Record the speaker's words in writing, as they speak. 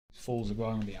fools are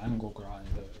going with the angle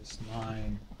grinder. It's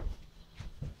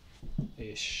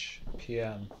 9-ish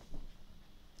PM.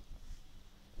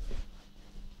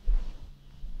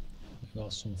 We've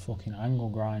got some fucking angle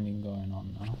grinding going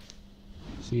on now.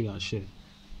 See that shit?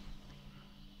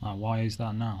 Like, why is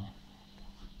that now?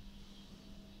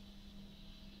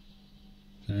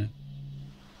 Okay.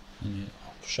 And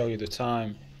I'll show you the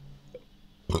time.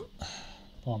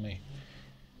 Pardon me.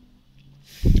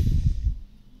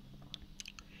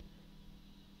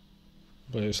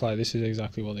 But it's like, this is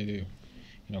exactly what they do. You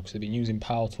know, because they've been using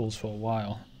power tools for a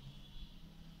while.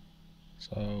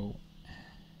 So,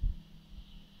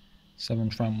 Severn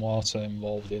Trent Water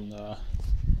involved in the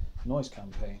noise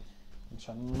campaign, which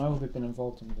I know they've been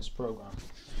involved in this program.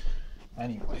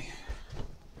 Anyway,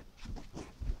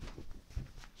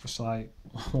 just like,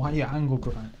 why are you angle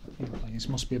grinding? Like, this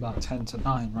must be about 10 to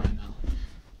 9 right now.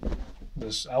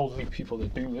 There's elderly people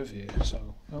that do live here,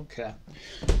 so don't care.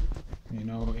 You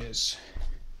know, it's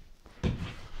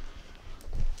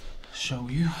show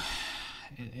you.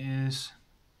 It is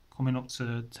coming up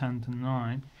to 10 to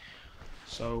 9.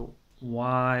 So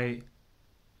why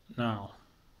now?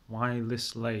 Why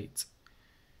this late?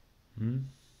 We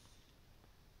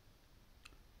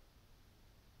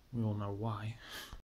all know why.